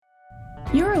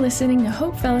You are listening to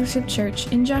Hope Fellowship Church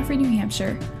in Jaffrey, New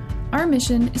Hampshire. Our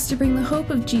mission is to bring the hope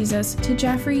of Jesus to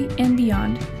Jaffrey and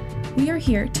beyond. We are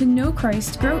here to know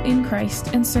Christ, grow in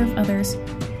Christ, and serve others.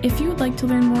 If you would like to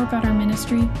learn more about our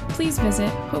ministry, please visit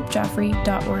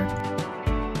hopejaffrey.org.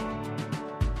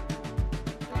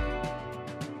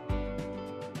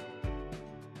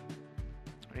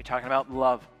 We're talking about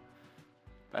love.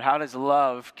 But how does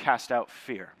love cast out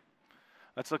fear?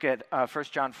 Let's look at 1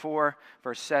 John 4,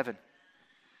 verse 7.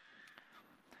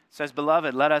 It says,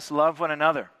 "Beloved, let us love one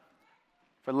another,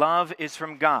 for love is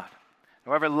from God.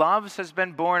 Whoever loves has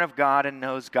been born of God and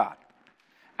knows God.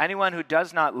 Anyone who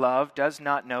does not love does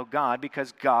not know God,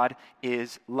 because God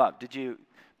is love." Did you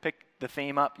pick the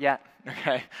theme up yet?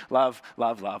 Okay, love,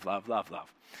 love, love, love, love,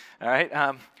 love. All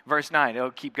right, verse 9,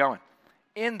 it'll keep going.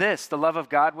 "In this, the love of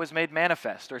God was made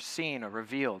manifest, or seen, or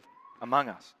revealed among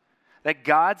us, that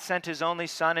God sent his only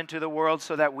Son into the world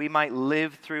so that we might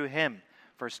live through him."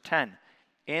 Verse 10,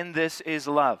 "In this is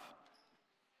love,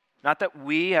 not that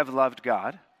we have loved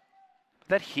God, but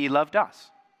that he loved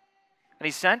us. And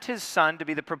he sent his Son to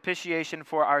be the propitiation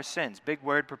for our sins." Big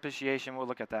word, propitiation, we'll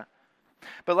look at that.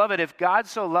 "Beloved, if God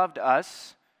so loved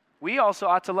us, we also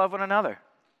ought to love one another.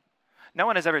 No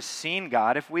one has ever seen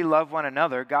God. If we love one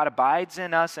another, God abides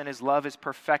in us and his love is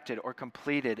perfected," or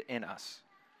completed, in us.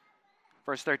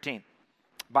 Verse 13,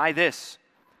 "By this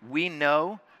we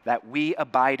know that we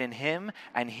abide in him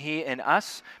and he in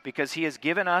us, because he has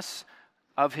given us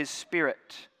of his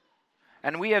Spirit.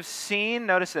 And we have seen,"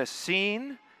 notice this,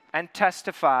 "seen and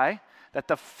testify that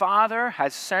the Father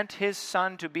has sent his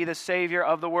Son to be the Savior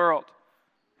of the world."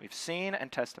 We've seen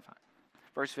and testified.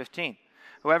 Verse 15,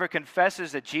 "Whoever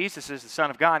confesses that Jesus is the Son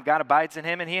of God, God abides in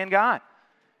him and he in God."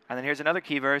 And then here's another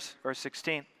key verse, verse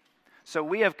 16. "So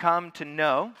we have come to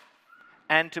know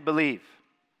and to believe."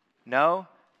 Know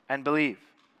and believe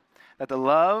that the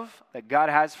love that God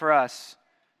has for us,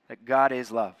 that God is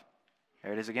love.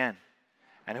 Here it is again.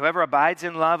 "And whoever abides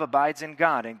in love abides in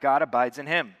God, and God abides in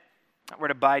him." That word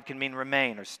abide can mean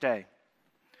remain or stay.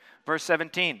 Verse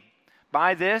 17,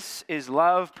 "By this is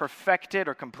love perfected,"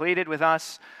 or completed, "with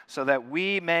us, so that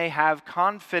we may have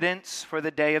confidence for the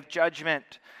day of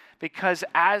judgment. Because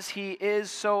as he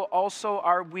is, so also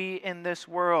are we in this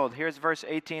world." Here's verse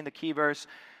 18, the key verse.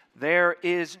 "There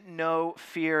is no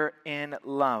fear in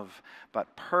love,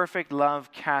 but perfect love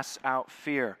casts out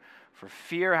fear. For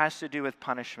fear has to do with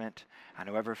punishment, and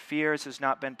whoever fears has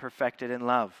not been perfected in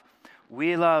love.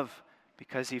 We love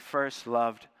because he first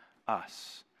loved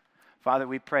us." Father,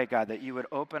 we pray, God, that you would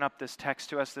open up this text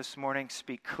to us this morning,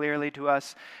 speak clearly to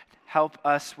us, help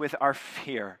us with our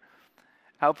fear.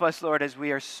 Help us, Lord, as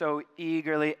we are so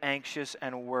eagerly anxious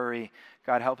and worry.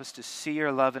 God, help us to see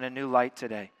your love in a new light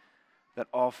today, that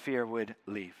all fear would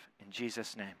leave. In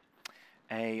Jesus' name,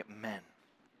 amen.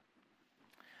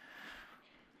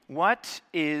 What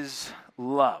is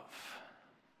love?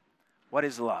 What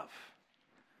is love?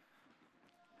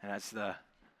 And as the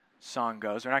song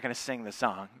goes, we're not going to sing the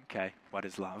song, okay? What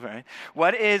is love, right?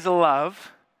 What is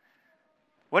love?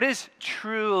 What is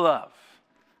true love?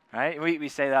 Right? We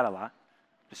say that a lot.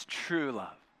 It's true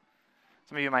love.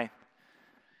 Some of you might,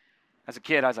 as a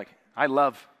kid, I was like, I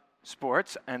love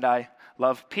sports and I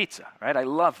love pizza, right? I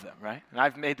love them, right? And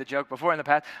I've made the joke before in the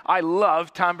past, I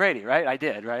love Tom Brady, right? I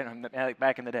did, right?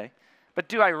 Back in the day. But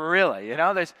do I really? You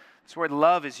know, this word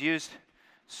love is used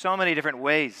so many different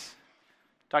ways.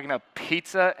 Talking about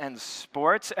pizza and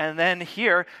sports. And then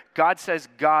here, God says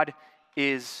God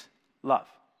is love.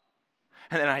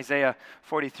 And then Isaiah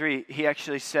 43, he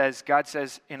actually says, God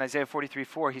says in Isaiah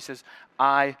 43:4, he says,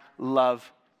 "I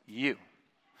love you."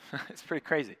 It's pretty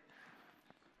crazy.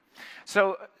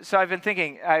 So I've been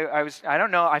thinking, I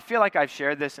don't know, I feel like I've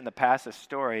shared this in the past, a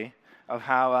story of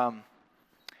how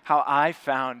I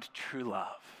found true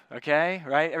love. Okay,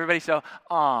 right? Everybody so,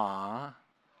 "Aw."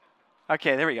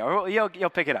 Okay, there we go. You'll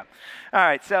pick it up. All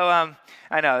right. So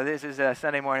I know this is a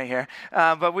Sunday morning here,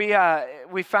 but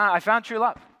I found true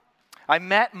love. I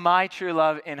met my true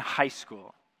love in high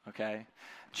school. Okay,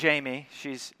 Jamie.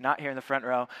 She's not here in the front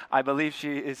row. I believe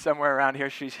she is somewhere around here.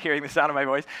 She's hearing the sound of my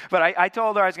voice. But I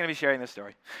told her I was going to be sharing this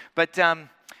story. But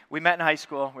we met in high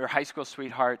school. We were high school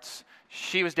sweethearts.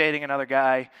 She was dating another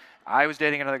guy. I was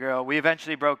dating another girl. We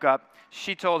eventually broke up.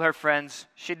 She told her friends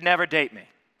she'd never date me.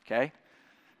 Okay.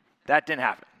 That didn't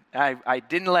happen. I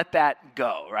didn't let that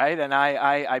go, right? And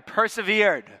I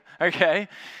persevered, okay?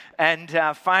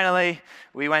 And finally,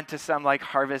 we went to some like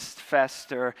Harvest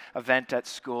Fest or event at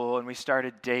school, and we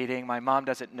started dating. My mom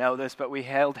doesn't know this, but we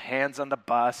held hands on the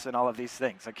bus and all of these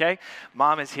things, okay?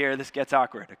 Mom is here. This gets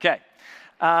awkward, okay?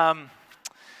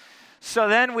 So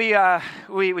then we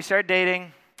started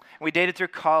dating. We dated through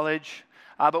college.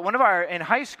 But in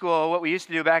high school, what we used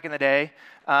to do back in the day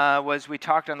was we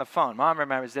talked on the phone. Mom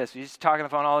remembers this. We used to talk on the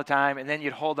phone all the time, and then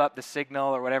you'd hold up the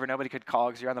signal or whatever. Nobody could call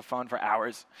because you're on the phone for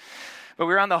hours. But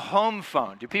we were on the home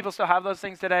phone. Do people still have those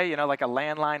things today? You know, like a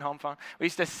landline home phone? We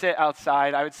used to sit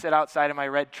outside. I would sit outside in my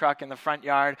red truck in the front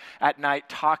yard at night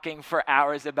talking for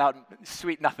hours about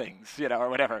sweet nothings, or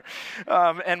whatever.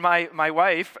 And my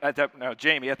wife,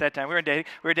 Jamie, at that time, we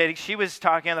were dating. She was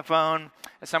talking on the phone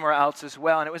somewhere else as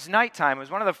well. And it was nighttime. It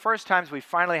was one of the first times we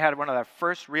finally had one of our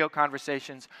first real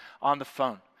conversations on the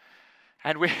phone.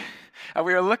 And we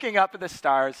were looking up at the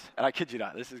stars, and I kid you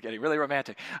not, this is getting really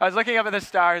romantic. I was looking up at the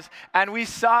stars, and we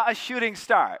saw a shooting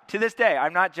star. To this day,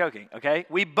 I'm not joking, okay?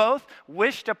 We both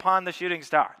wished upon the shooting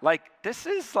star. Like, this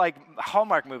is like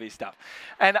Hallmark movie stuff.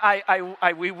 And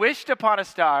we wished upon a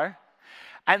star,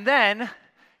 and then,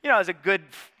 as a good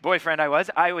boyfriend I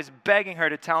was begging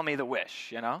her to tell me the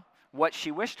wish, what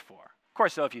she wished for. Of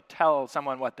course, though, if you tell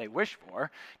someone what they wish for,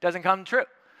 it doesn't come true.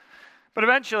 But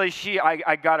eventually,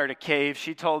 I got her to cave.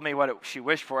 She told me what she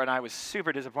wished for, and I was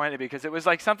super disappointed because it was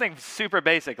like something super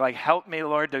basic, like, help me,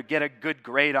 Lord, to get a good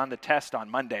grade on the test on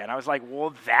Monday. And I was like,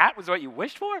 well, that was what you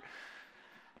wished for?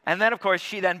 And then, of course,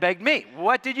 she then begged me,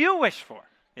 what did you wish for,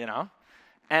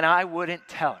 And I wouldn't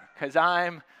tell her because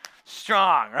I'm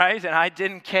strong, right? And I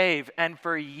didn't cave. And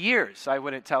for years, I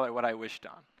wouldn't tell her what I wished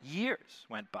on. Years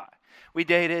went by. We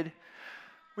dated.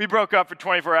 We broke up for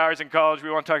 24 hours in college. We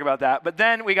won't talk about that. But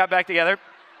then we got back together.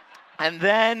 And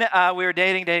then we were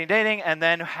dating. And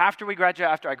then after I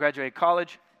graduated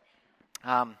college,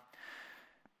 I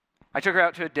took her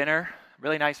out to a dinner,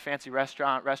 really nice fancy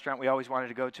restaurant we always wanted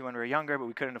to go to when we were younger, but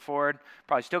we couldn't afford.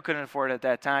 Probably still couldn't afford it at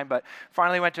that time. But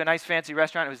finally went to a nice fancy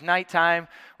restaurant. It was nighttime.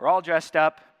 We're all dressed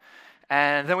up.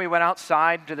 And then we went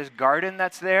outside to this garden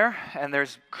that's there. And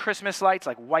there's Christmas lights,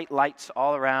 like white lights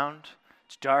all around.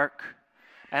 It's dark.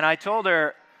 And I told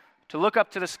her to look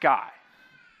up to the sky.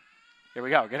 Here we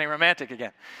go, getting romantic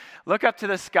again. Look up to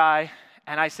the sky,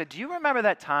 and I said, do you remember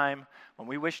that time when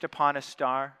we wished upon a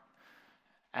star?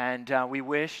 And we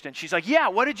wished, and she's like, yeah,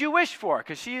 what did you wish for?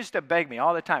 Because she used to beg me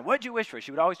all the time. What did you wish for?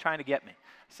 She would always try to get me.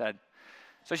 So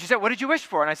she said, what did you wish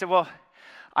for? And I said, well,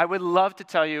 I would love to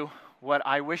tell you what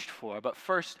I wished for, but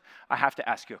first I have to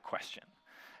ask you a question.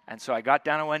 And so I got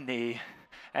down on one knee,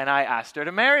 and I asked her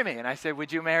to marry me. And I said,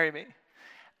 would you marry me?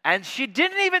 And she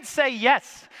didn't even say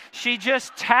yes. She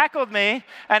just tackled me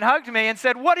and hugged me and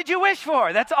said, what did you wish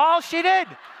for? That's all she did.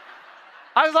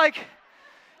 I was like,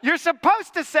 you're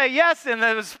supposed to say yes, and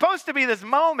there was supposed to be this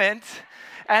moment.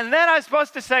 And then I was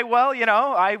supposed to say, well,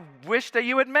 I wish that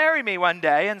you would marry me one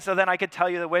day. And so then I could tell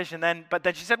you the wish. But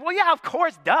then she said, well, yeah, of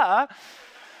course, duh.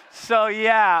 So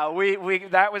yeah,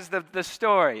 that was the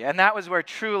story. And that was where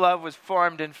true love was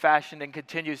formed and fashioned and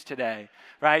continues today,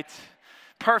 right?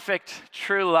 Perfect,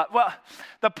 true love. Well,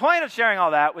 the point of sharing all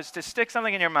that was to stick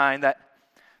something in your mind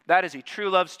that is a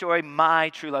true love story, my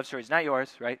true love story. It's not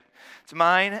yours, right? It's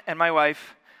mine and my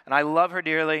wife, and I love her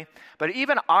dearly. But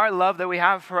even our love that we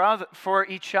have for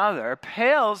each other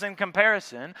pales in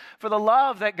comparison for the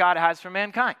love that God has for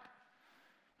mankind.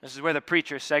 This is where the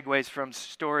preacher segues from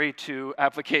story to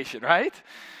application, right?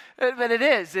 But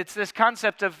it's this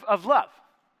concept of love.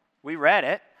 We read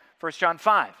it, 1 John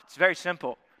 5. It's very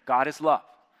simple. God is love.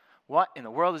 What in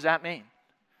the world does that mean?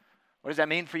 What does that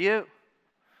mean for you?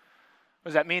 What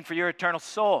does that mean for your eternal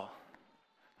soul?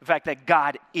 The fact that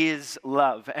God is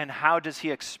love. And how does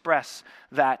he express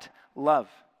that love?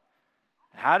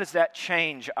 How does that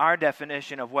change our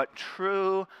definition of what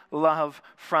true love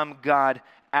from God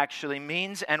actually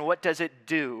means? And what does it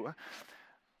do?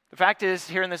 The fact is,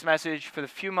 here in this message, for the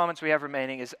few moments we have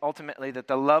remaining, is ultimately that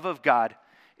the love of God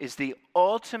is the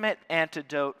ultimate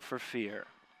antidote for fear.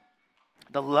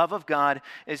 The love of God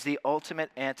is the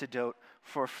ultimate antidote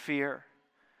for fear.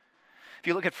 If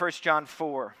you look at 1 John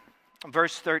 4,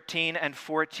 verse 13 and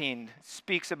 14,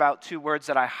 speaks about two words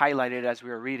that I highlighted as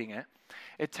we were reading it.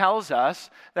 It tells us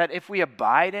that if we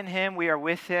abide in him, we are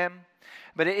with him.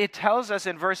 But it tells us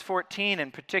in verse 14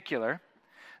 in particular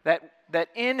that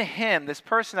in him, this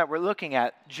person that we're looking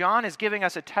at, John is giving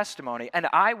us a testimony, an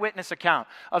eyewitness account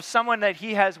of someone that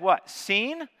he has what?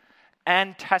 Seen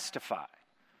and testified.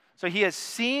 So he has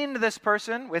seen this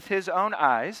person with his own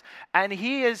eyes, and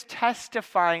he is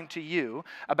testifying to you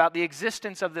about the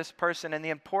existence of this person and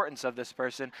the importance of this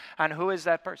person. And who is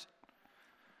that person?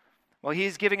 Well,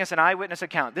 he's giving us an eyewitness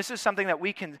account. This is something that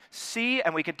we can see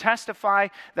and we can testify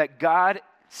that God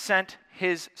sent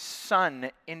his Son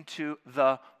into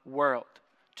the world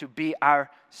to be our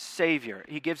Savior.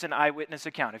 He gives an eyewitness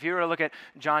account. If you were to look at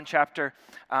John chapter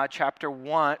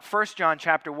 1, 1 John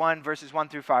chapter 1, verses 1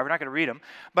 through 5, we're not going to read them,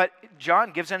 but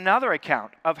John gives another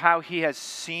account of how he has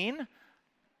seen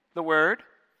the Word,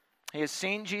 he has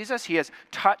seen Jesus, he has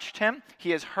touched him,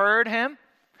 he has heard him,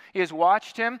 he has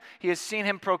watched him, he has seen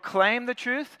him proclaim the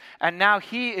truth, and now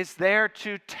he is there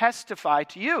to testify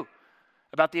to you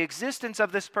about the existence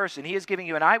of this person. He is giving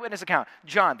you an eyewitness account.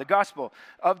 John, the Gospel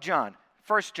of John,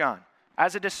 1 John,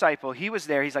 as a disciple, he was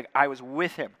there. He's like, I was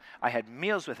with him. I had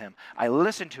meals with him. I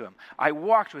listened to him. I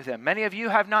walked with him. Many of you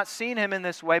have not seen him in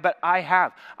this way, but I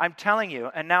have. I'm telling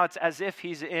you, and now it's as if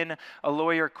he's in a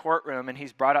lawyer courtroom and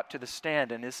he's brought up to the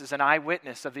stand, and this is an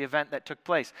eyewitness of the event that took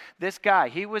place. This guy,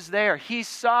 he was there. He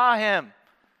saw him.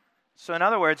 So in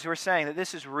other words, we're saying that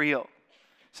this is real.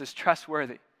 This is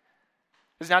trustworthy.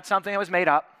 This is not something that was made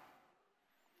up.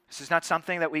 This is not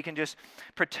something that we can just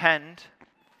pretend.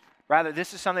 Rather,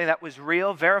 this is something that was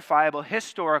real, verifiable,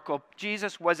 historical.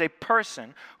 Jesus was a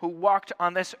person who walked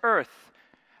on this earth.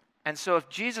 And so if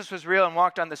Jesus was real and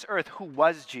walked on this earth, who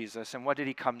was Jesus and what did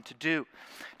he come to do?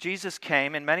 Jesus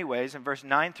came in many ways. In verse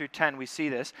 9 through 10, we see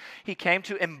this. He came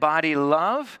to embody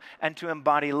love and to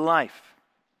embody life.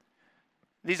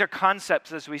 These are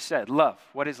concepts, as we said. Love.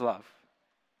 What is love?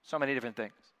 So many different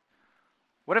things.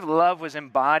 What if love was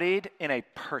embodied in a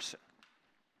person?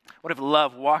 What if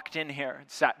love walked in here and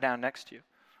sat down next to you?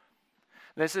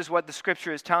 This is what the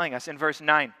scripture is telling us in verse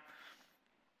 9.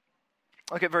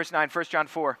 Look at verse 9, 1 John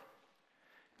 4.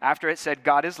 After it said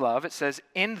God is love, it says,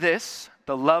 in this,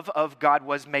 the love of God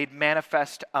was made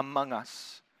manifest among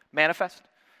us. Manifest?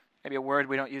 Maybe a word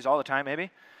we don't use all the time,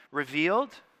 maybe. Revealed,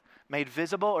 made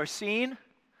visible or seen.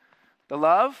 The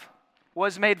love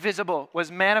was made visible,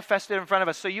 was manifested in front of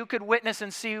us. So you could witness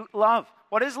and see love.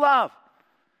 What is love?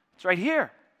 It's right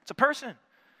here. It's a person.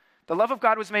 The love of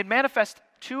God was made manifest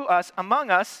to us, among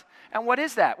us. And what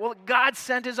is that? Well, God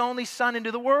sent his only Son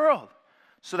into the world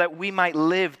so that we might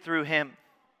live through him.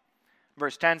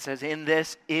 Verse 10 says, in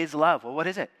this is love. Well, what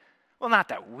is it? Well, not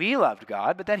that we loved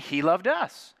God, but that he loved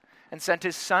us and sent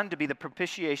his Son to be the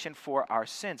propitiation for our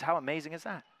sins. How amazing is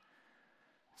that?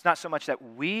 It's not so much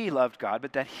that we loved God,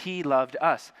 but that he loved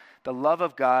us. The love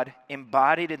of God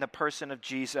embodied in the person of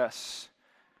Jesus.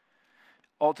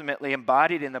 Ultimately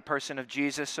embodied in the person of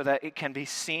Jesus so that it can be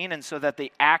seen and so that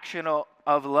the action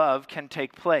of love can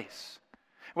take place.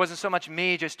 It wasn't so much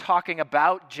me just talking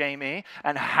about Jamie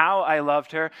and how I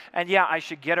loved her, and yeah, I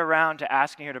should get around to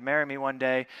asking her to marry me one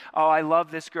day. Oh, I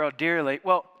love this girl dearly.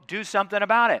 Well, do something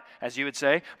about it, as you would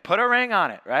say. Put a ring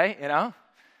on it, right? You know?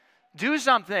 Do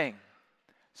something.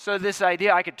 So this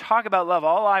idea, I could talk about love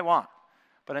all I want,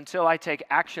 but until I take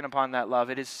action upon that love,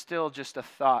 it is still just a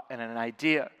thought and an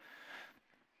idea.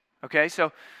 Okay,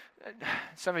 so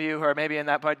some of you who are maybe in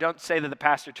that point, don't say that the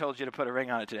pastor told you to put a ring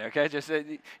on it today, okay? Just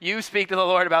you speak to the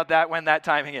Lord about that when that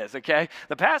timing is, okay?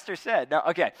 The pastor said, no,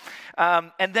 okay.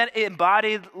 And then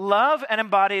embodied love and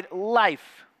embodied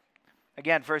life.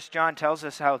 Again, 1 John tells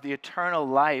us how the eternal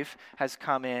life has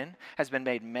come in, has been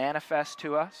made manifest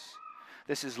to us.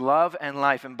 This is love and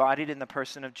life embodied in the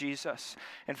person of Jesus.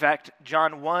 In fact,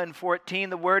 John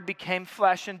 1:14, the Word became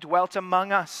flesh and dwelt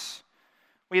among us.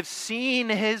 We have seen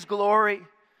his glory.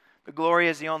 The glory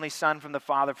is the only Son from the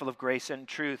Father, full of grace and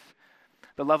truth.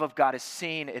 The love of God is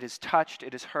seen, it is touched,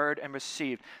 it is heard and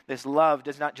received. This love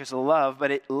does not just love,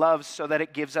 but it loves so that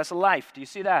it gives us life. Do you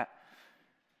see that?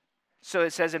 So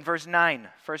it says in verse 9,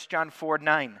 1 John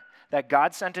 4:9, that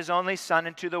God sent his only Son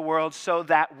into the world so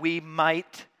that we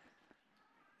might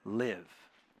live.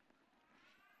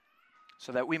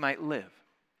 So that we might live.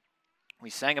 We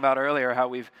sang about earlier how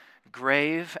we've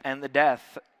grave and the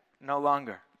death no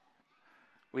longer.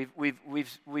 We've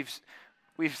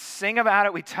sing about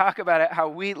it, we talk about it, how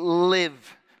we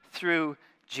live through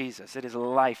Jesus. It is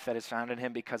life that is found in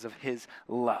him because of his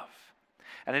love.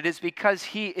 And it is because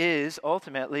he is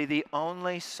ultimately the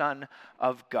only Son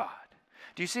of God.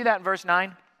 Do you see that in verse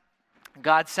 9?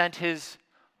 God sent his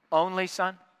only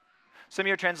Son. Some of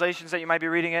your translations that you might be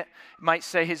reading it might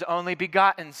say his only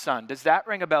begotten Son. Does that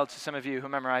ring a bell to some of you who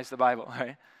memorize the Bible,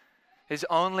 right? His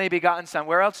only begotten Son.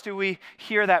 Where else do we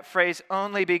hear that phrase,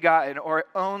 only begotten or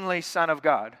only Son of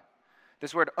God?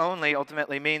 This word only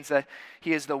ultimately means that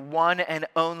he is the one and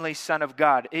only Son of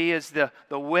God. He is the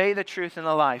way, the truth, and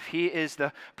the life. He is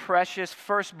the precious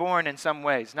firstborn in some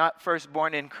ways. Not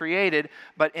firstborn in created,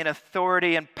 but in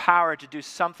authority and power to do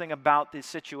something about the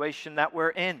situation that we're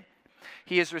in.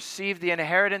 He has received the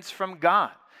inheritance from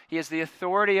God. He has the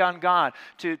authority on God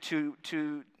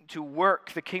to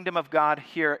work the kingdom of God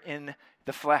here in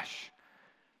the flesh.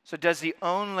 So does the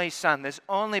only Son, this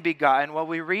only begotten, well,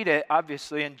 we read it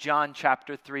obviously in John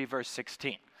chapter 3, verse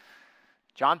 16.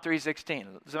 John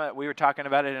 3:16. We were talking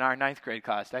about it in our 9th grade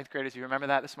class. 9th graders, you remember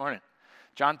that this morning?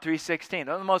 John 3:16.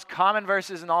 One of the most common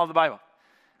verses in all of the Bible.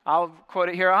 I'll quote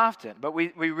it here often, but we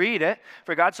read it.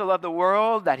 For God so loved the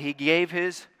world that he gave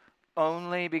his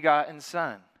only begotten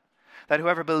Son, that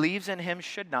whoever believes in him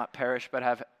should not perish but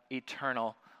have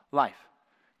eternal life.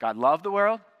 God loved the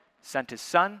world, sent his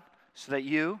Son so that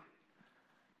you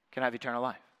can have eternal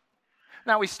life.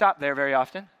 Now we stop there very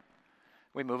often.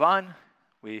 We move on.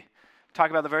 We talk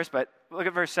about the verse, but look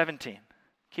at verse 17.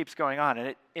 Keeps going on, and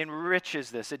it enriches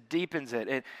this. It deepens it.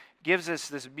 It gives us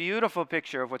this beautiful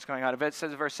picture of what's going on. It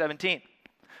says in verse 17,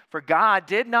 for God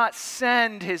did not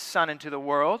send his Son into the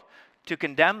world to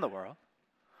condemn the world,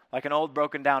 like an old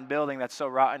broken down building that's so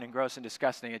rotten and gross and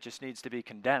disgusting it just needs to be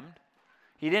condemned.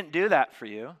 He didn't do that for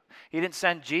you. He didn't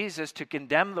send Jesus to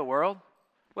condemn the world.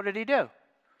 What did he do?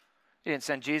 He didn't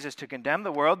send Jesus to condemn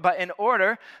the world, but in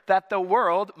order that the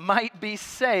world might be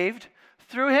saved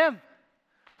through him.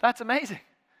 That's amazing.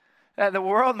 That the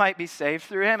world might be saved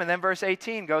through him. And then verse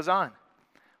 18 goes on.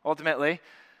 Ultimately,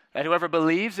 that whoever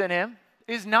believes in him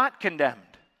is not condemned.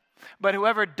 But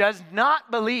whoever does not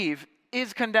believe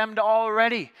is condemned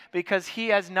already because he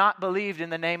has not believed in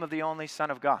the name of the only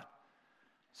Son of God.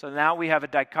 So now we have a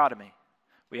dichotomy.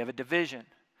 We have a division.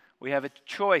 We have a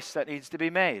choice that needs to be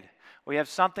made. We have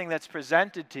something that's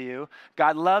presented to you.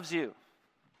 God loves you.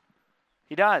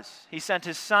 He does. He sent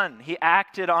his Son. He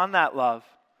acted on that love.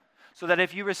 So that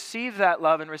if you receive that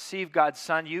love and receive God's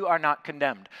Son, you are not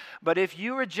condemned. But if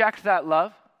you reject that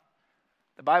love,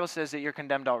 the Bible says that you're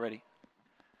condemned already.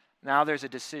 Now there's a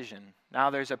decision. Now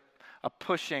there's a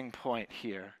pushing point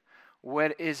here.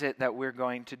 What is it that we're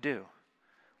going to do?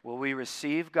 Will we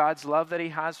receive God's love that he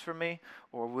has for me,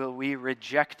 or will we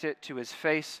reject it to his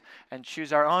face and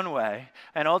choose our own way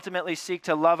and ultimately seek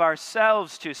to love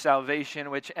ourselves to salvation,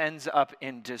 which ends up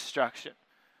in destruction?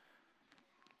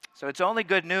 So it's only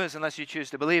good news unless you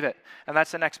choose to believe it. And that's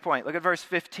the next point. Look at verse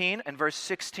 15 and verse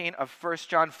 16 of 1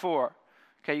 John 4.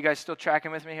 Okay, you guys still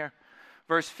tracking with me here?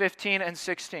 Verse 15 and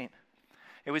 16.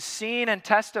 It was seen and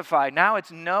testified. Now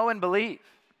it's know and believe.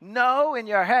 Know in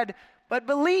your head, but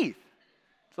believe.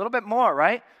 It's a little bit more,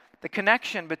 right? The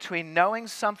connection between knowing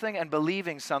something and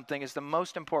believing something is the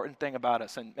most important thing about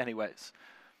us in many ways.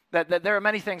 That there are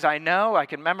many things I know, I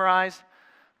can memorize.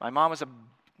 My mom was a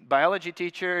biology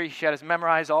teacher. She had us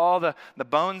memorize all the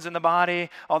bones in the body,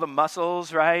 all the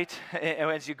muscles, right?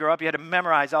 As you grow up, you had to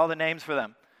memorize all the names for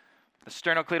them. The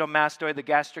sternocleidomastoid, the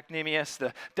gastrocnemius,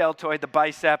 the deltoid, the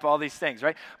bicep, all these things,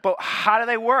 right? But how do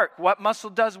they work? What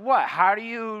muscle does what? How do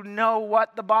you know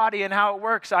what the body and how it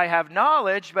works? I have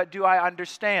knowledge, but do I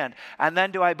understand? And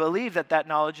then do I believe that that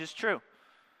knowledge is true?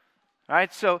 All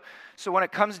right, so when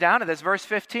it comes down to this, verse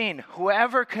 15,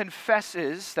 whoever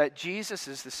confesses that Jesus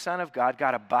is the Son of God,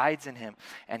 God abides in him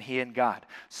and he in God.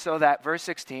 So that, verse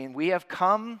 16, we have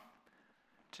come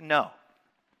to know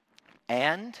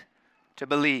and to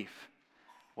believe.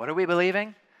 What are we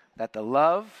believing? That the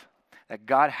love that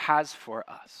God has for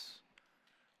us.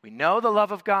 We know the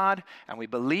love of God and we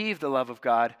believe the love of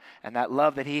God and that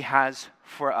love that he has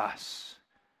for us.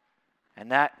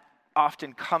 And that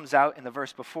often comes out in the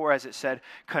verse before as it said,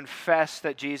 confess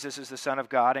that Jesus is the Son of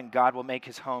God and God will make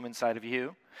his home inside of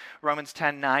you. Romans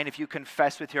 10:9, if you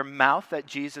confess with your mouth that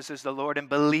Jesus is the Lord and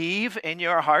believe in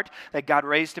your heart that God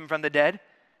raised him from the dead,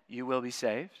 you will be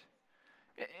saved.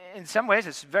 In some ways,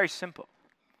 it's very simple.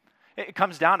 It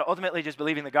comes down to ultimately just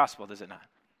believing the gospel, does it not?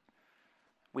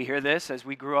 We hear this as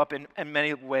we grew up in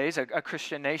many ways, a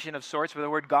Christian nation of sorts, where the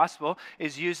word gospel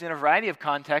is used in a variety of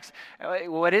contexts.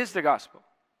 What is the gospel?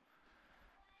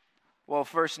 Well,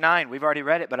 verse 9, we've already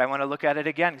read it, but I want to look at it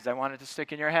again because I want it to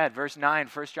stick in your head. Verse 9,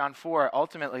 1 John 4,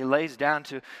 ultimately lays down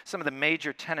to some of the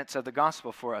major tenets of the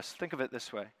gospel for us. Think of it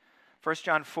this way. 1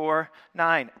 John 4,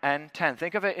 9, and 10.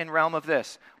 Think of it in realm of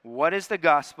this. What is the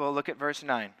gospel? Look at verse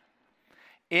 9.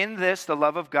 In this, the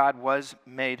love of God was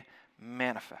made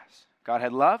manifest. God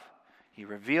had love. He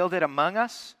revealed it among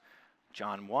us.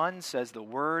 John 1 says the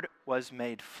Word was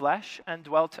made flesh and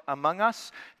dwelt among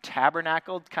us,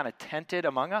 tabernacled, kind of tented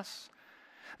among us.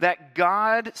 That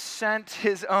God sent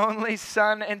his only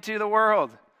Son into the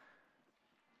world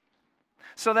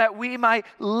so that we might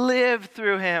live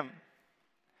through him.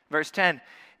 Verse 10,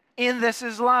 in this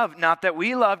is love. Not that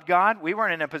we loved God. We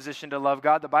weren't in a position to love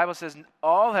God. The Bible says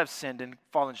all have sinned and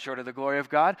fallen short of the glory of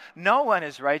God. No one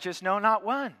is righteous, no, not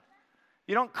one.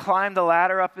 You don't climb the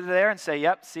ladder up there and say,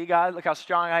 yep, see God, look how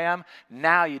strong I am.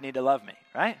 Now you need to love me,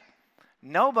 right?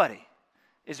 Nobody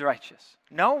is righteous.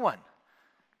 No one.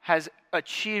 has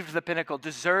achieved the pinnacle,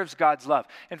 deserves God's love.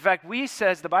 In fact,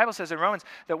 the Bible says in Romans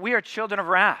that we are children of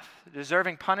wrath,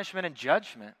 deserving punishment and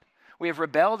judgment. We have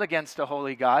rebelled against a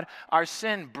holy God. Our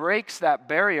sin breaks that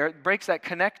barrier, breaks that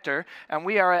connector, and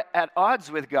we are at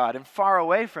odds with God and far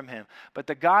away from him. But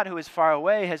the God who is far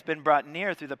away has been brought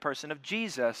near through the person of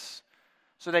Jesus,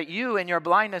 so that you in your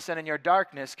blindness and in your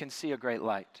darkness can see a great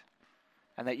light,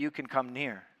 and that you can come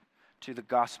near to the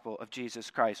gospel of Jesus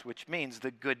Christ, which means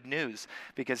the good news,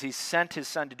 because he sent his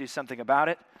son to do something about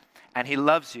it, and he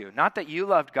loves you. Not that you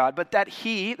loved God, but that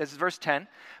he, this is verse 10,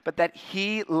 but that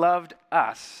he loved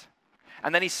us.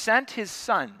 And then he sent his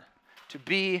son to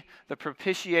be the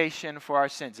propitiation for our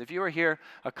sins. If you were here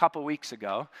a couple weeks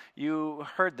ago, you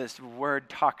heard this word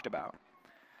talked about,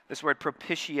 this word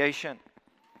propitiation.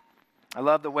 I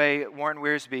love the way Warren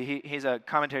Wiersbe, he's a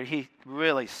commentator, he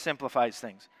really simplifies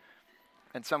things.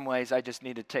 In some ways, I just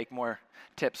need to take more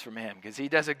tips from him because he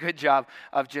does a good job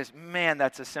of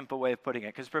that's a simple way of putting it.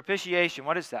 Because propitiation,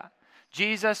 what is that?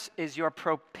 Jesus is your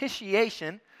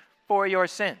propitiation for your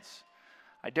sins.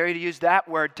 I dare you to use that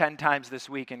word 10 times this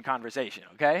week in conversation,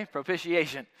 okay?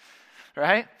 Propitiation,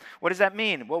 right? What does that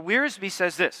mean? Well, Wiersbe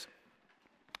says this.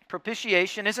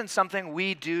 Propitiation isn't something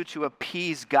we do to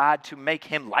appease God to make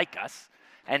him like us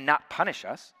and not punish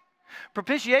us.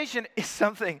 Propitiation is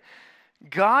something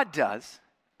God does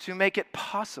to make it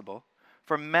possible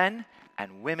for men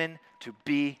and women to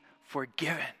be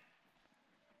forgiven.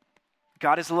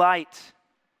 God is light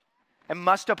and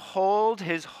must uphold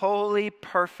his holy,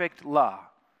 perfect law.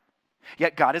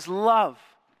 Yet God is love,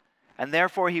 and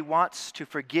therefore he wants to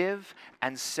forgive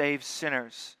and save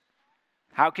sinners.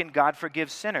 How can God forgive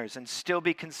sinners and still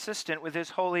be consistent with his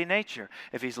holy nature?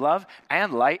 If he's love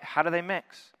and light, how do they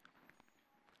mix?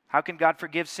 How can God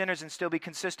forgive sinners and still be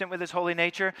consistent with his holy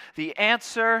nature? The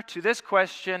answer to this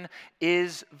question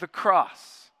is the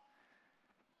cross.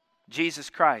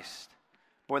 Jesus Christ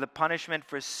bore the punishment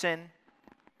for sin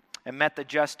and met the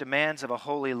just demands of a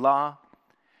holy law.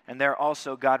 And there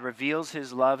also God reveals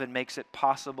his love and makes it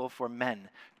possible for men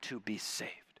to be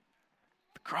saved.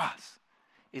 The cross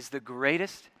is the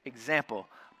greatest example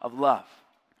of love.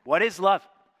 What is love?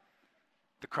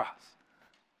 The cross.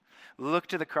 Look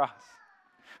to the cross.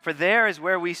 For there is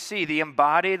where we see the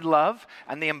embodied love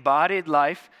and the embodied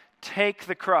life take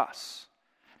the cross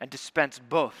and dispense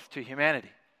both to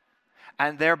humanity,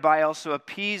 and thereby also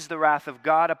appease the wrath of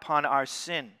God upon our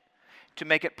sin, to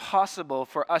make it possible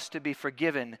for us to be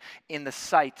forgiven in the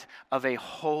sight of a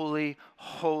holy,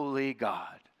 holy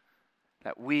God,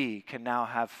 that we can now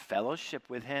have fellowship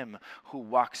with him who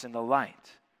walks in the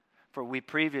light. For we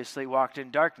previously walked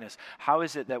in darkness. How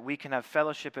is it that we can have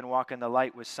fellowship and walk in the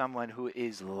light with someone who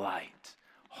is light,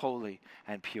 holy,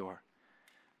 and pure?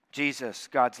 Jesus,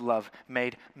 God's love,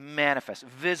 made manifest,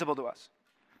 visible to us.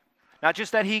 Not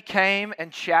just that he came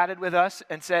and chatted with us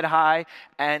and said hi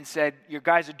and said, "You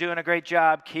guys are doing a great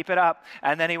job, keep it up,"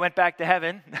 and then he went back to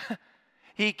heaven.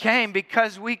 He came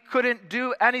because we couldn't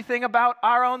do anything about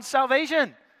our own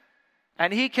salvation.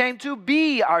 And he came to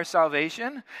be our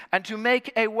salvation and to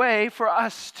make a way for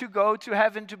us to go to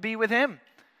heaven to be with him.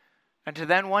 And to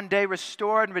then one day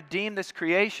restore and redeem this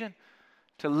creation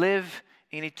to live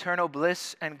in eternal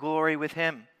bliss and glory with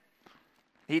him.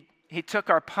 He took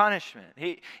our punishment.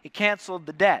 He canceled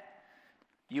the debt.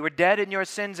 You were dead in your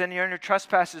sins and in your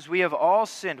trespasses. We have all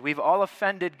sinned. We've all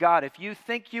offended God. If you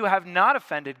think you have not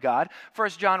offended God, 1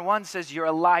 John 1 says you're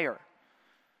a liar.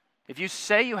 If you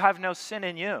say you have no sin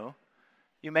in you,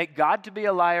 you make God to be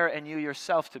a liar and you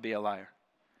yourself to be a liar.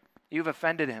 You've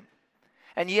offended him.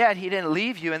 And yet he didn't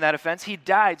leave you in that offense. He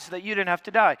died so that you didn't have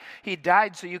to die. He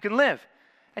died so you can live.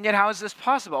 And yet how is this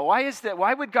possible? Why is that?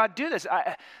 Why would God do this?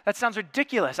 That sounds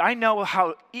ridiculous. I know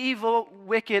how evil,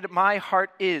 wicked my heart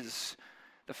is.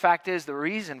 The fact is, the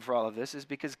reason for all of this is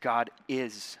because God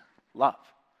is love.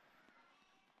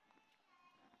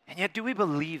 And yet, do we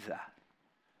believe that?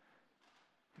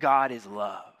 God is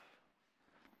love.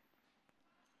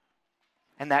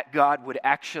 And that God would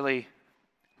actually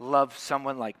love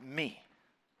someone like me.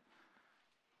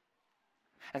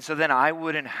 And so then I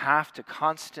wouldn't have to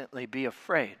constantly be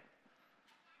afraid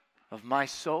of my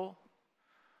soul,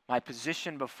 my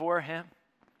position before him,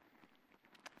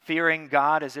 fearing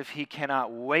God as if he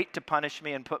cannot wait to punish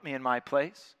me and put me in my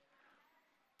place,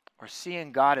 or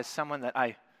seeing God as someone that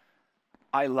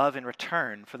I love in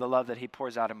return for the love that he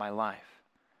pours out in my life.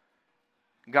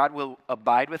 God will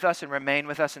abide with us and remain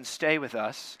with us and stay with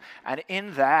us. And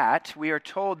in that, we are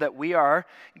told that we are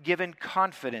given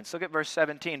confidence. Look at verse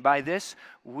 17. By this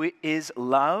is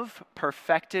love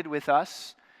perfected with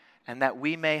us, and that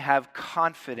we may have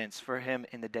confidence for him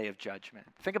in the day of judgment.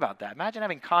 Think about that. Imagine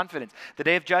having confidence. The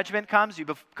day of judgment comes, you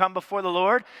come before the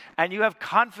Lord, and you have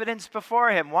confidence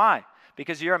before him. Why?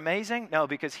 Because you're amazing? No,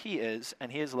 because he is,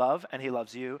 and he is love, and he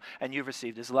loves you, and you've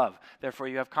received his love. Therefore,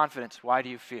 you have confidence. Why do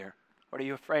you fear? What are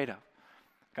you afraid of?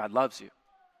 God loves you. Do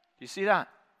you see that?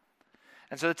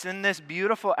 And so it's in this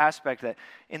beautiful aspect that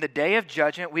in the day of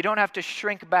judgment, we don't have to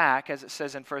shrink back, as it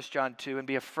says in 1 John 2, and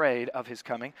be afraid of his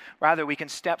coming. Rather, we can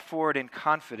step forward in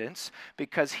confidence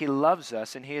because he loves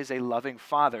us, and he is a loving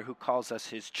father who calls us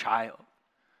his child.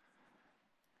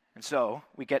 And so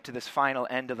we get to this final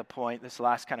end of the point, this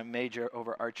last kind of major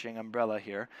overarching umbrella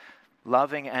here,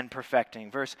 loving and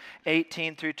perfecting. Verse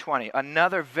 18 through 20,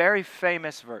 another very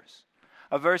famous verse.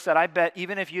 A verse that I bet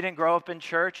even if you didn't grow up in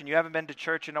church and you haven't been to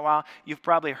church in a while, you've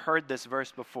probably heard this verse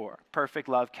before. Perfect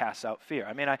love casts out fear.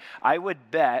 I mean, I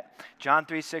would bet John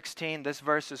 3:16, this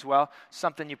verse as well,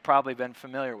 something you've probably been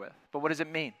familiar with. But what does it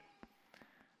mean?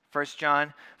 1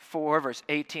 John 4, verse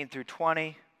 18 through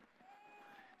 20.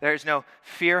 There's no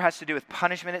fear, has to do with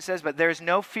punishment, it says, but there's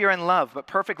no fear in love, but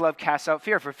perfect love casts out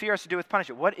fear. For fear has to do with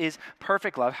punishment. What is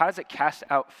perfect love? How does it cast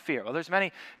out fear? Well, there's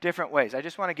many different ways. I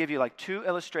just want to give you like two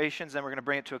illustrations, then we're going to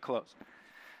bring it to a close.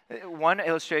 One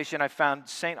illustration I found,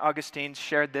 St. Augustine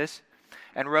shared this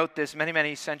and wrote this many,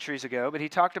 many centuries ago, but he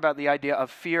talked about the idea of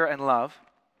fear and love,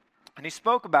 and he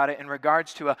spoke about it in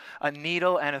regards to a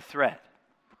needle and a thread.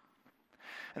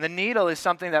 And the needle is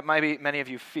something that maybe many of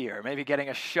you fear. Maybe getting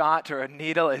a shot or a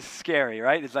needle is scary,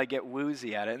 right? It's like get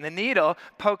woozy at it. And the needle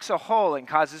pokes a hole and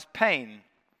causes pain.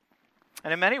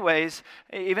 And in many ways,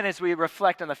 even as we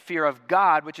reflect on the fear of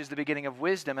God, which is the beginning of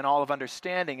wisdom and all of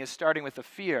understanding, is starting with the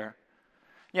fear.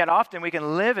 Yet often we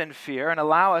can live in fear and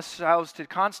allow ourselves to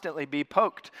constantly be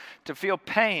poked, to feel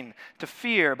pain, to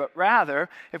fear. But rather,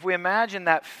 if we imagine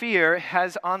that fear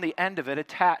has on the end of it,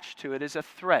 attached to it, is a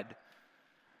thread.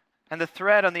 And the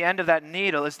thread on the end of that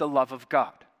needle is the love of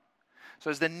God. So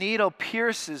as the needle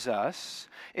pierces us,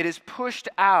 it is pushed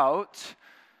out,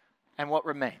 and what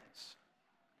remains?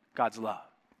 God's love.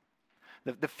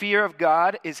 The fear of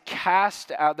God is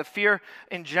cast out. The fear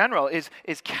in general is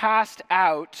cast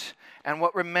out, and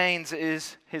what remains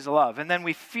is his love. And then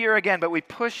we fear again, but we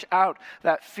push out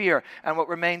that fear, and what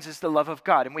remains is the love of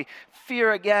God. And we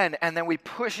fear again, and then we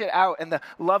push it out, and the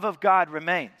love of God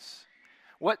remains.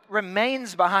 What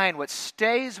remains behind, what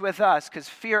stays with us, because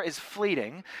fear is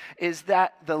fleeting, is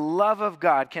that the love of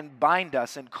God can bind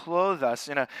us and clothe us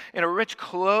in a rich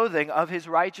clothing of his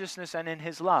righteousness and in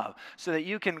his love, so that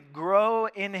you can grow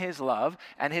in his love,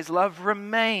 and his love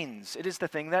remains. It is the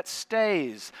thing that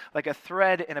stays, like a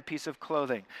thread in a piece of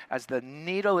clothing. As the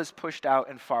needle is pushed out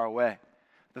and far away,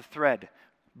 the thread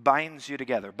binds you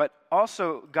together. But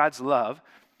also God's love,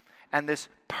 and this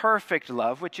perfect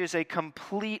love, which is a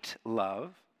complete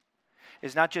love,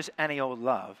 is not just any old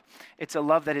love. It's a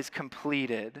love that is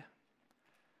completed.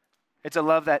 It's a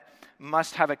love that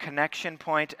must have a connection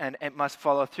point and it must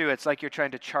follow through. It's like you're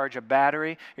trying to charge a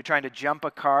battery. You're trying to jump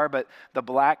a car, but the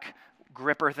black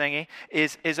gripper thingy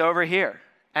is over here.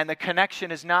 And the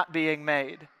connection is not being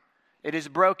made. It is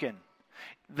broken.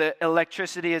 The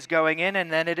electricity is going in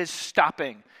and then it is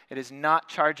stopping. It is not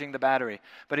charging the battery.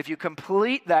 But if you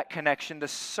complete that connection, the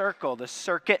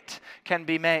circuit can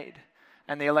be made,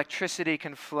 and the electricity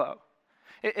can flow.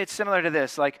 It's similar to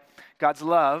this, like God's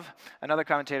love, another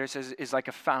commentator says, is like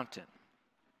a fountain.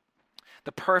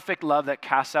 The perfect love that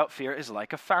casts out fear is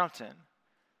like a fountain.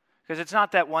 Because it's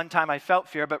not that one time I felt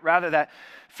fear, but rather that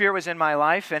fear was in my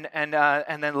life,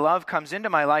 and then love comes into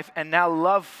my life, and now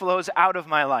love flows out of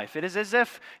my life. It is as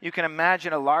if you can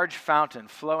imagine a large fountain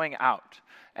flowing out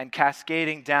and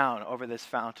cascading down over this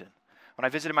fountain. When I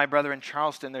visited my brother in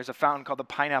Charleston, there's a fountain called the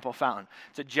Pineapple Fountain.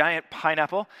 It's a giant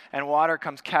pineapple, and water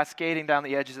comes cascading down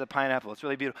the edges of the pineapple. It's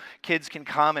really beautiful. Kids can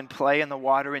come and play in the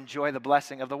water, enjoy the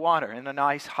blessing of the water in a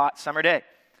nice, hot summer day.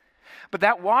 But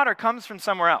that water comes from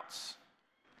somewhere else.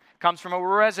 It comes from a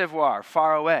reservoir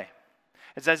far away.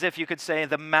 It's as if you could say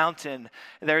the mountain,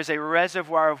 there's a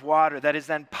reservoir of water that is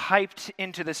then piped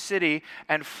into the city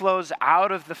and flows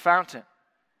out of the fountain.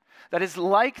 That is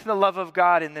like the love of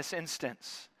God in this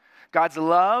instance. God's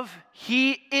love,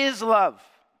 he is love.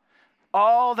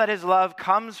 All that is love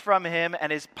comes from him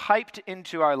and is piped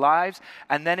into our lives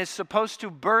and then is supposed to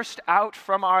burst out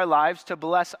from our lives to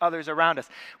bless others around us.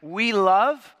 We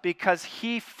love because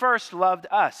he first loved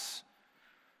us.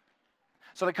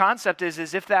 So the concept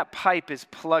is if that pipe is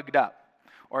plugged up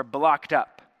or blocked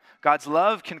up, God's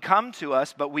love can come to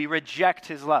us, but we reject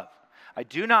his love. I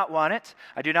do not want it.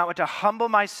 I do not want to humble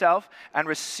myself and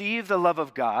receive the love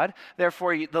of God.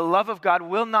 Therefore, the love of God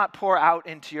will not pour out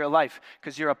into your life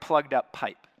because you're a plugged up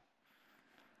pipe.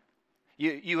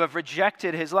 You have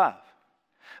rejected his love.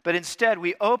 But instead,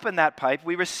 we open that pipe.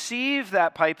 We receive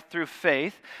that pipe through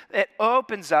faith. It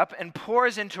opens up and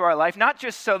pours into our life, not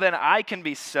just so that I can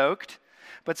be soaked,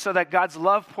 but so that God's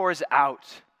love pours out.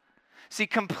 See,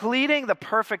 completing the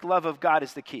perfect love of God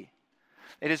is the key.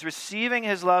 It is receiving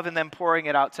his love and then pouring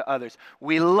it out to others.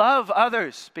 We love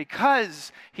others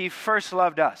because he first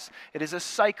loved us. It is a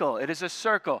cycle. It is a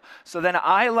circle. So then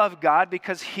I love God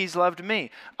because he's loved me.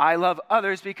 I love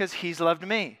others because he's loved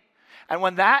me. And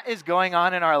when that is going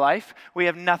on in our life, we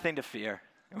have nothing to fear.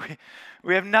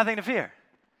 We have nothing to fear.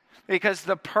 Because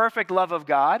the perfect love of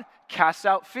God casts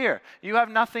out fear. You have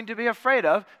nothing to be afraid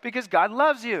of because God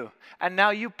loves you. And now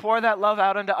you pour that love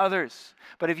out onto others.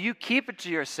 But if you keep it to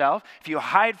yourself, if you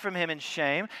hide from him in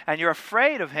shame, and you're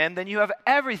afraid of him, then you have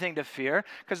everything to fear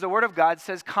because the word of God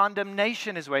says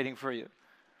condemnation is waiting for you.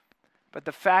 But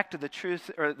the fact of the truth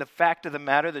of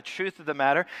the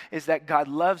matter is that God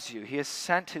loves you. He has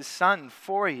sent his son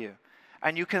for you.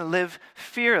 And you can live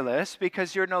fearless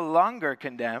because you're no longer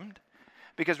condemned.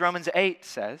 Because Romans 8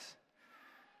 says,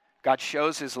 God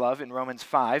shows his love in Romans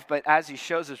 5, but as he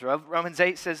shows his love, Romans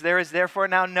 8 says, there is therefore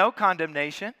now no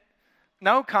condemnation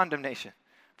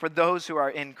for those who are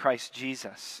in Christ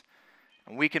Jesus.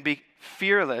 And we can be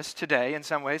fearless today in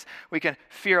some ways. We can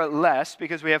fear less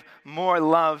because we have more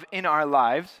love in our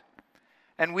lives.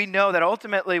 And we know that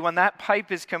ultimately when that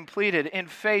pipe is completed in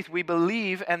faith, we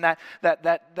believe and that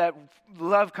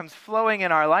love comes flowing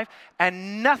in our life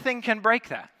and nothing can break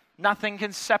that. Nothing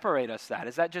can separate us that.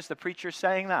 Is that just the preacher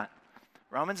saying that?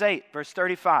 Romans 8, verse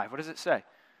 35. What does it say?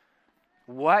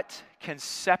 What can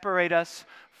separate us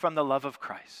from the love of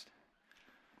Christ?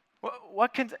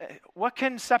 What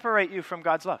can separate you from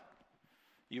God's love?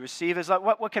 You receive his love.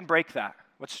 What can break that?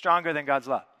 What's stronger than God's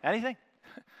love? Anything?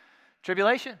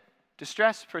 Tribulation,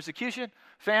 distress, persecution,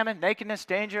 famine, nakedness,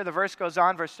 danger. The verse goes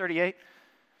on, verse 38. It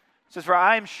says, for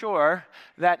I am sure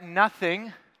that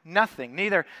nothing,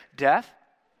 neither death,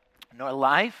 nor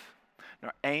life,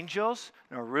 nor angels,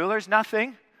 nor rulers,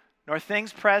 nothing, nor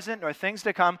things present, nor things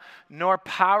to come, nor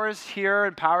powers here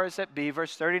and powers that be.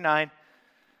 Verse 39,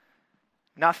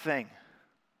 nothing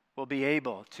will be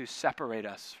able to separate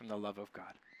us from the love of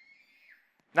God.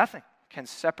 Nothing can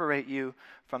separate you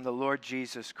from the Lord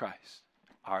Jesus Christ,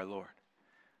 our Lord.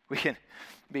 We can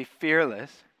be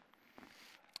fearless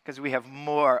because we have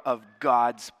more of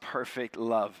God's perfect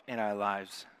love in our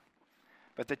lives.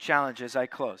 But the challenge is, I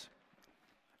close.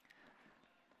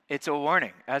 It's a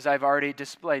warning, as I've already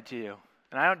displayed to you.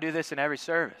 And I don't do this in every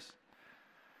service.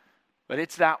 But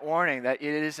it's that warning that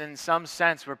it is in some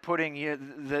sense we're putting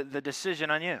the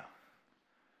decision on you.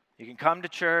 You can come to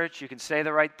church, you can say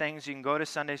the right things, you can go to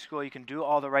Sunday school, you can do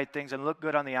all the right things and look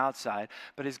good on the outside.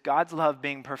 But is God's love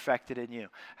being perfected in you?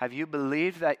 Have you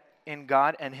believed that in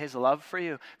God and his love for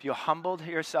you? Have you humbled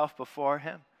yourself before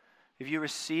him? Have you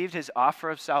received his offer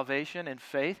of salvation and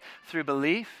faith through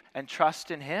belief and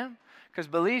trust in him? Because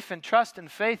belief and trust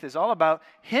and faith is all about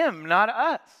him, not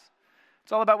us.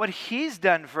 It's all about what he's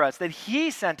done for us, that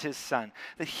he sent his son,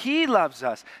 that he loves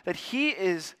us, that he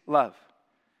is love.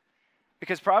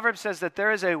 Because Proverbs says that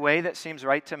there is a way that seems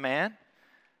right to man,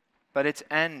 but its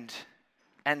ends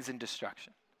in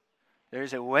destruction. There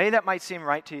is a way that might seem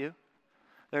right to you.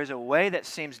 There's a way that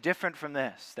seems different from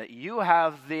this, that you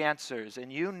have the answers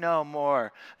and you know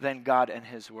more than God and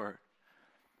his word.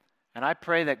 And I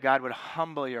pray that God would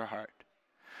humble your heart.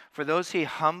 For those he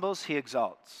humbles, he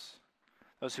exalts.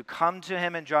 Those who come to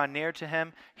him and draw near to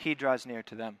him, he draws near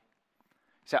to them.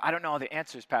 You say, I don't know all the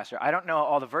answers, Pastor. I don't know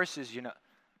all the verses you know.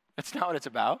 That's not what it's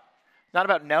about. It's not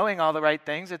about knowing all the right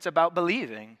things. It's about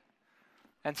believing.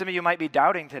 And some of you might be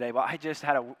doubting today. Well, I just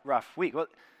had a rough week. Well,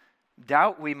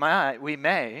 doubt we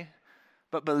may,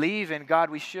 but believe in God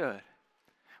we should.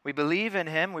 We believe in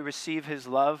him. We receive his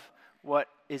love. What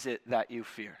is it that you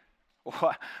fear?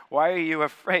 Why are you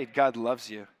afraid? God loves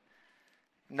you.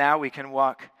 Now we can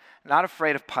walk not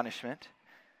afraid of punishment.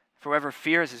 For whoever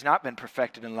fears has not been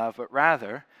perfected in love, but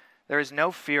rather there is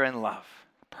no fear in love.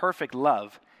 Perfect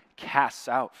love casts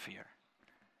out fear.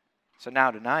 So now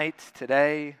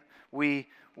today, we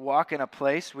walk in a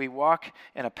place, we walk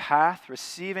in a path,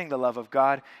 receiving the love of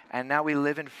God, and now we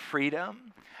live in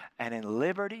freedom and in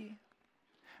liberty.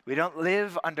 We don't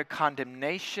live under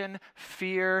condemnation,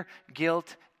 fear,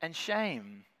 guilt, and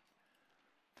shame.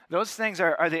 Those things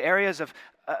are the areas of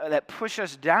that push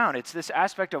us down. It's this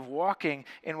aspect of walking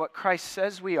in what Christ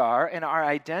says we are, in our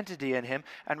identity in him,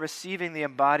 and receiving the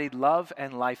embodied love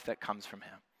and life that comes from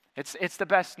him. It's the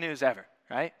best news ever,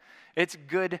 right? It's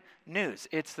good news.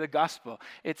 It's the gospel.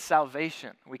 It's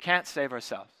salvation. We can't save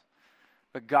ourselves,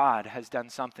 but God has done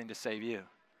something to save you.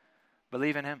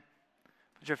 Believe in him.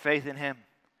 Put your faith in him.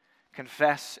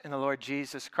 Confess in the Lord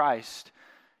Jesus Christ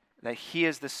that he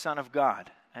is the Son of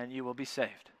God, and you will be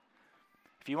saved.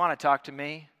 If you want to talk to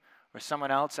me or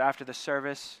someone else after the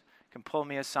service, you can pull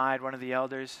me aside, one of the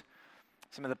elders.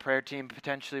 Some of the prayer team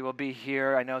potentially will be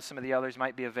here. I know some of the others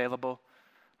might be available.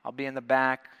 I'll be in the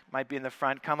back, might be in the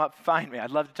front. Come up, find me.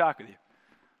 I'd love to talk with you.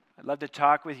 I'd love to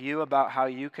talk with you about how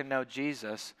you can know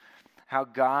Jesus, how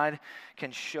God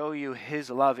can show you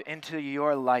his love into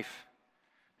your life,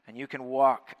 and you can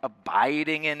walk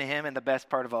abiding in him, and the best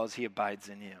part of all is he abides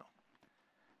in you.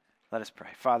 Let us pray.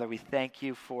 Father, we thank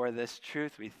you for this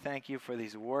truth. We thank you for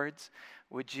these words.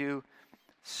 Would you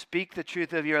speak the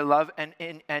truth of your love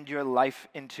and your life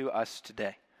into us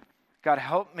today? God,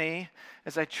 help me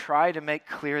as I try to make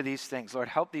clear these things. Lord,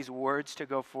 help these words to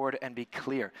go forward and be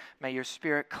clear. May your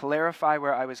Spirit clarify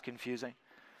where I was confusing.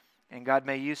 And God,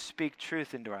 may you speak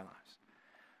truth into our lives.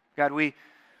 God, we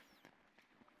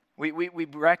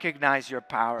recognize your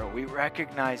power. We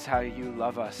recognize how you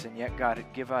love us. And yet, God,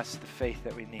 give us the faith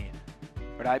that we need.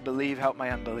 Lord, I believe, help my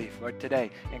unbelief. Lord,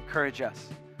 today, encourage us.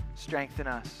 Strengthen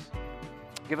us.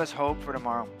 Give us hope for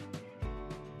tomorrow.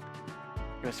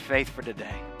 Give us faith for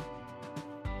today.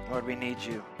 Lord, we need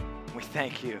you. We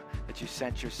thank you that you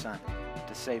sent your Son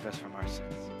to save us from our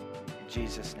sins. In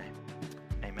Jesus' name.